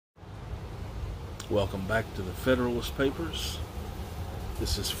Welcome back to the Federalist Papers.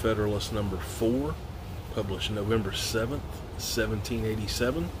 This is Federalist number 4, published November 7th,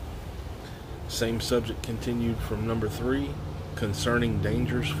 1787. Same subject continued from number 3, concerning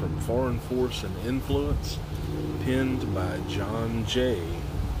dangers from foreign force and influence, penned by John Jay.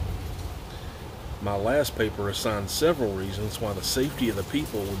 My last paper assigned several reasons why the safety of the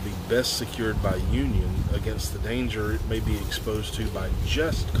people would be best secured by union against the danger it may be exposed to by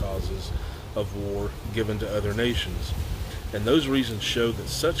just causes of war given to other nations. And those reasons show that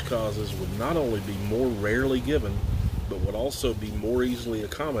such causes would not only be more rarely given, but would also be more easily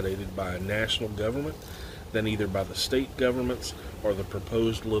accommodated by a national government than either by the state governments or the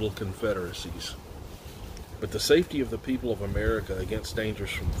proposed little confederacies. But the safety of the people of America against dangers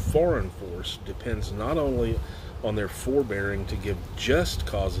from foreign force depends not only on their forbearing to give just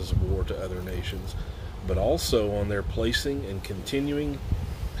causes of war to other nations, but also on their placing and continuing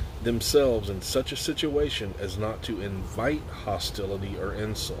themselves in such a situation as not to invite hostility or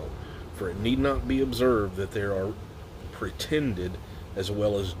insult, for it need not be observed that there are pretended as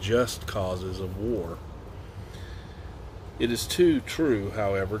well as just causes of war. It is too true,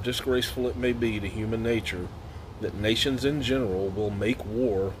 however disgraceful it may be to human nature, that nations in general will make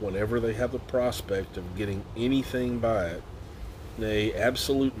war whenever they have the prospect of getting anything by it. Nay,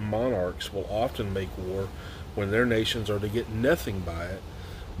 absolute monarchs will often make war when their nations are to get nothing by it,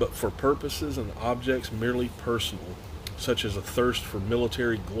 but for purposes and objects merely personal, such as a thirst for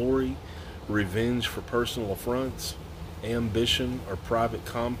military glory, revenge for personal affronts, ambition, or private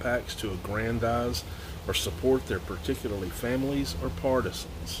compacts to aggrandize or support their particularly families or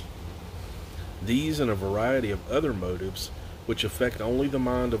partisans. These and a variety of other motives, which affect only the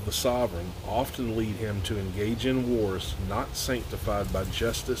mind of the sovereign, often lead him to engage in wars not sanctified by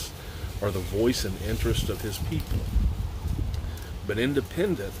justice or the voice and interest of his people. But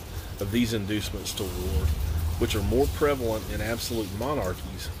independent of these inducements to war, which are more prevalent in absolute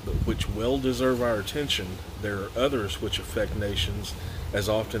monarchies, but which well deserve our attention, there are others which affect nations as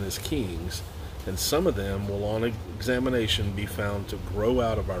often as kings, and some of them will on examination be found to grow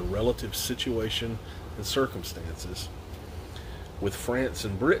out of our relative situation and circumstances. With France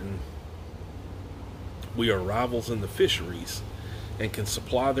and Britain, we are rivals in the fisheries, and can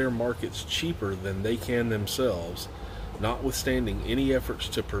supply their markets cheaper than they can themselves, notwithstanding any efforts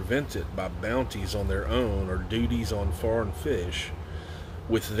to prevent it by bounties on their own or duties on foreign fish.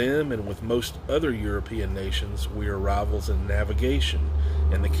 With them and with most other European nations, we are rivals in navigation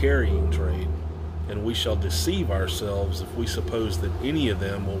and the carrying trade, and we shall deceive ourselves if we suppose that any of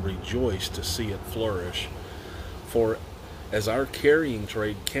them will rejoice to see it flourish. For as our carrying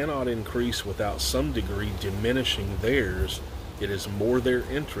trade cannot increase without some degree diminishing theirs, it is more their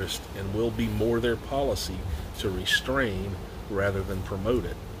interest and will be more their policy to restrain rather than promote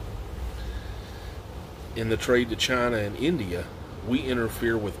it. In the trade to China and India, we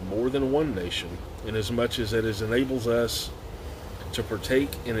interfere with more than one nation, inasmuch as it enables us to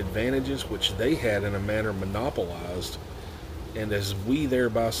partake in advantages which they had in a manner monopolized, and as we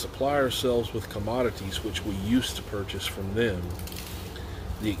thereby supply ourselves with commodities which we used to purchase from them.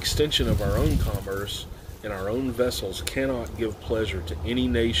 The extension of our own commerce and our own vessels cannot give pleasure to any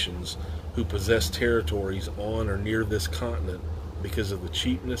nations who possess territories on or near this continent, because of the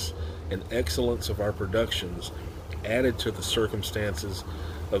cheapness and excellence of our productions, added to the circumstances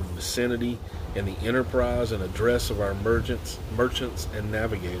of vicinity, and the enterprise and address of our merchants and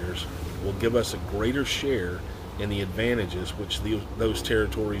navigators will give us a greater share in the advantages which those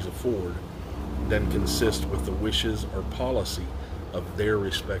territories afford than consist with the wishes or policy of their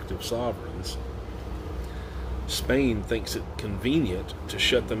respective sovereigns. Spain thinks it convenient to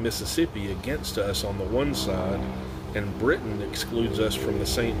shut the Mississippi against us on the one side, and Britain excludes us from the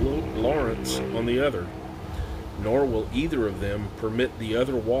St. Lawrence on the other. Nor will either of them permit the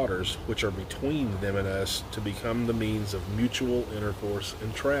other waters which are between them and us to become the means of mutual intercourse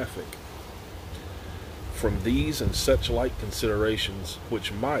and traffic. From these and such like considerations,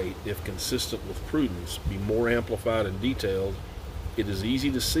 which might, if consistent with prudence, be more amplified and detailed, it is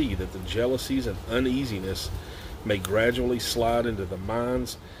easy to see that the jealousies and uneasiness may gradually slide into the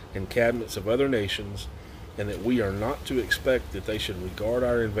minds and cabinets of other nations, and that we are not to expect that they should regard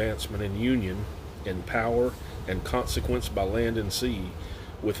our advancement in union, in power, and consequence by land and sea,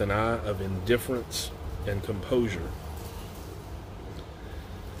 with an eye of indifference and composure.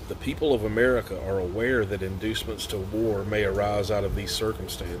 The people of America are aware that inducements to war may arise out of these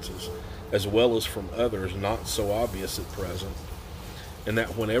circumstances, as well as from others not so obvious at present, and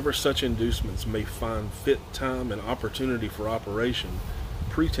that whenever such inducements may find fit time and opportunity for operation,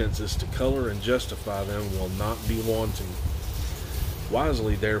 pretenses to color and justify them will not be wanting.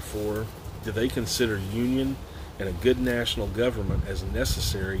 Wisely, therefore, do they consider union and a good national government as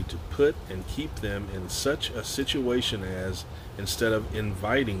necessary to put and keep them in such a situation as, instead of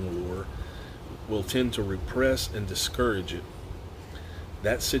inviting war, will tend to repress and discourage it.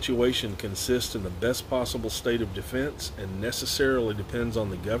 That situation consists in the best possible state of defense and necessarily depends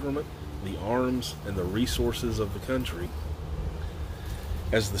on the government, the arms, and the resources of the country.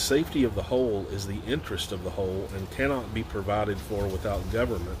 As the safety of the whole is the interest of the whole and cannot be provided for without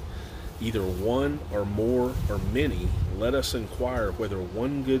government, either one or more or many, let us inquire whether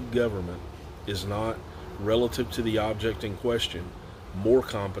one good government is not, relative to the object in question, more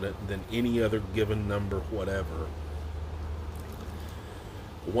competent than any other given number whatever.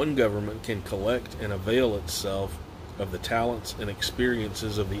 One government can collect and avail itself of the talents and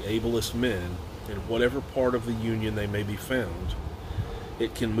experiences of the ablest men in whatever part of the Union they may be found.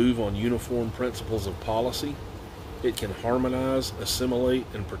 It can move on uniform principles of policy. It can harmonize, assimilate,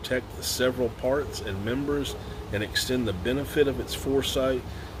 and protect the several parts and members and extend the benefit of its foresight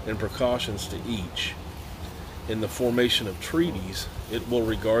and precautions to each. In the formation of treaties, it will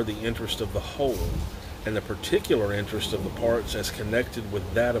regard the interest of the whole and the particular interest of the parts as connected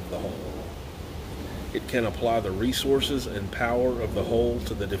with that of the whole. It can apply the resources and power of the whole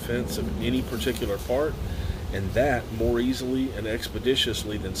to the defense of any particular part, and that more easily and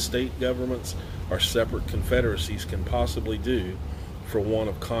expeditiously than state governments or separate confederacies can possibly do, for want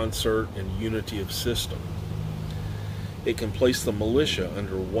of concert and unity of system. It can place the militia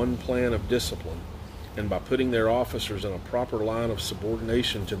under one plan of discipline, and by putting their officers in a proper line of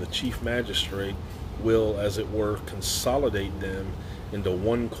subordination to the chief magistrate, will, as it were, consolidate them into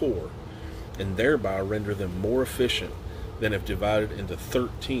one corps, and thereby render them more efficient than if divided into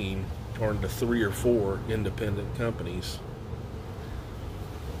 13 or into 3 or 4 independent companies.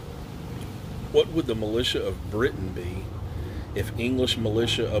 What would the militia of Britain be if English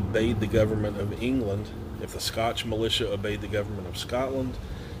militia obeyed the government of England, if the Scotch militia obeyed the government of Scotland,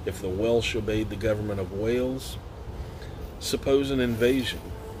 if the Welsh obeyed the government of Wales? Suppose an invasion.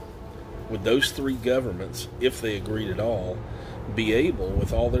 Would those 3 governments, if they agreed at all, be able,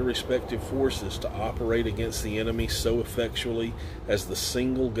 with all their respective forces, to operate against the enemy so effectually as the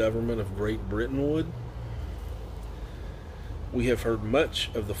single government of Great Britain would? We have heard much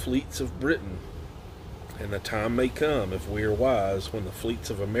of the fleets of Britain, and the time may come, if we are wise, when the fleets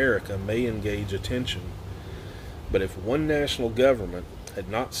of America may engage attention. But if one national government had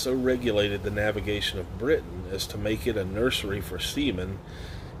not so regulated the navigation of Britain as to make it a nursery for seamen,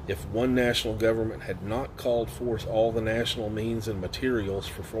 if one national government had not called forth all the national means and materials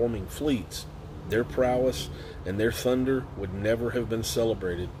for forming fleets, their prowess and their thunder would never have been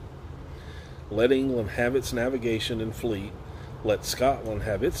celebrated. Let England have its navigation and fleet, let Scotland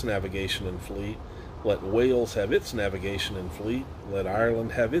have its navigation and fleet, let Wales have its navigation and fleet, let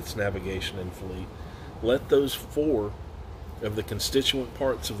Ireland have its navigation and fleet. Let those 4 of the constituent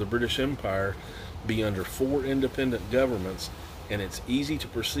parts of the British Empire be under 4 independent governments, and it's easy to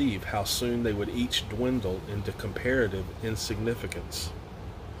perceive how soon they would each dwindle into comparative insignificance.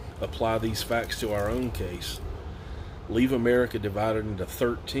 Apply these facts to our own case. Leave America divided into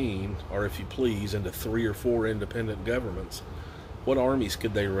 13, or if you please, into 3 or 4 independent governments. What armies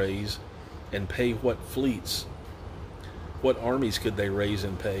could they raise and pay what fleets? What armies could they raise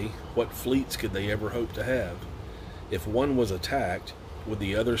and pay? What fleets could they ever hope to have? If one was attacked, would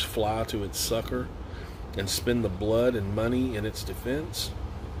the others fly to its succor and spend the blood and money in its defense?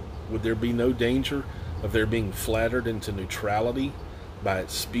 Would there be no danger of their being flattered into neutrality by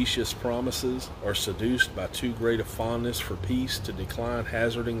its specious promises, or seduced by too great a fondness for peace to decline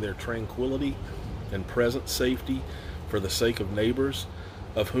hazarding their tranquility and present safety for the sake of neighbors,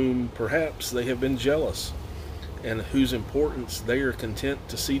 of whom perhaps they have been jealous, and whose importance they are content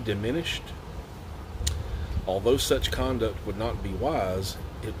to see diminished? Although such conduct would not be wise,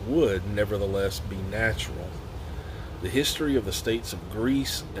 it would nevertheless be natural. The history of the states of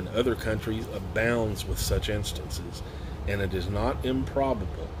Greece and other countries abounds with such instances, and it is not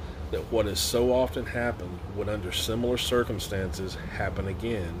improbable that what has so often happened would under similar circumstances happen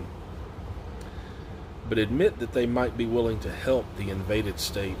again. But admit that they might be willing to help the invaded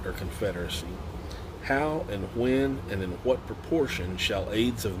state or confederacy. How and when and in what proportion shall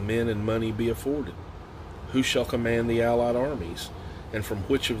aids of men and money be afforded? Who shall command the allied armies, and from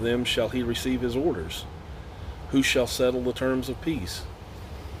which of them shall he receive his orders? Who shall settle the terms of peace?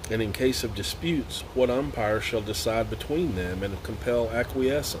 And in case of disputes, what umpire shall decide between them and compel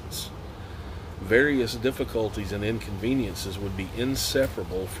acquiescence? Various difficulties and inconveniences would be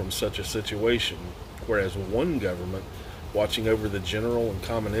inseparable from such a situation, whereas one government, watching over the general and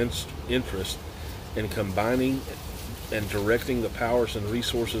common interest, and combining and directing the powers and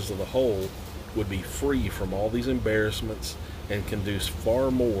resources of the whole would be free from all these embarrassments and conduce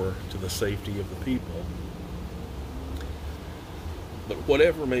far more to the safety of the people. But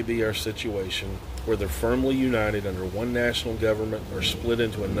whatever may be our situation, whether firmly united under one national government or split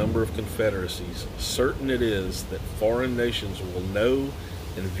into a number of confederacies, certain it is that foreign nations will know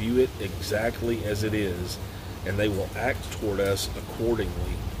and view it exactly as it is, and they will act toward us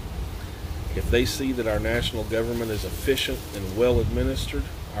accordingly. If they see that our national government is efficient and well administered,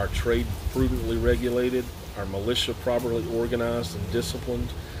 our trade prudently regulated, our militia properly organized and disciplined,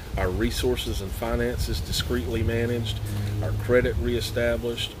 our resources and finances discreetly managed, our credit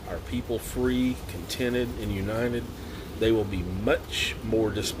reestablished, our people free, contented, and united, they will be much more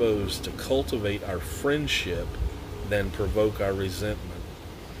disposed to cultivate our friendship than provoke our resentment.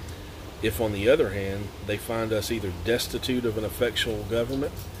 If, on the other hand, they find us either destitute of an effectual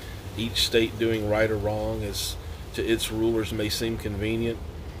government, each state doing right or wrong as to its rulers may seem convenient,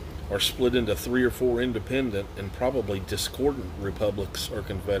 or split into 3 or 4 independent and probably discordant republics or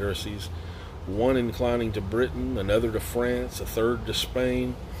confederacies, one inclining to Britain, another to France, a third to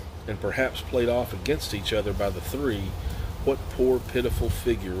Spain, and perhaps played off against each other by the 3, what poor pitiful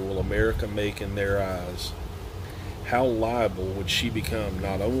figure will America make in their eyes? How liable would she become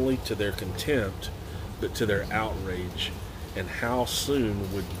not only to their contempt, but to their outrage? And how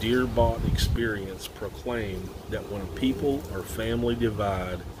soon would dear-bought experience proclaim that when people or family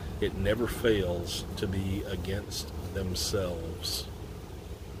divide, it never fails to be against themselves.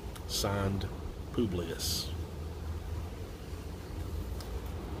 Signed, Publius.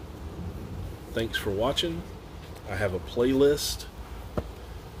 Thanks for watching. I have a playlist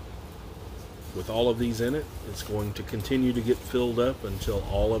with all of these in it. It's going to continue to get filled up until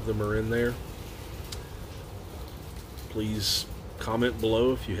all of them are in there. Please comment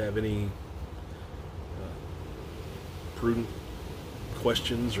below if you have any prudent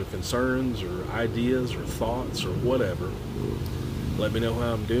questions or concerns or ideas or thoughts or whatever. Let me know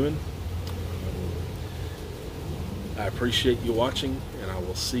how I'm doing. I appreciate you watching, and I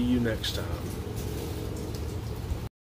will see you next time.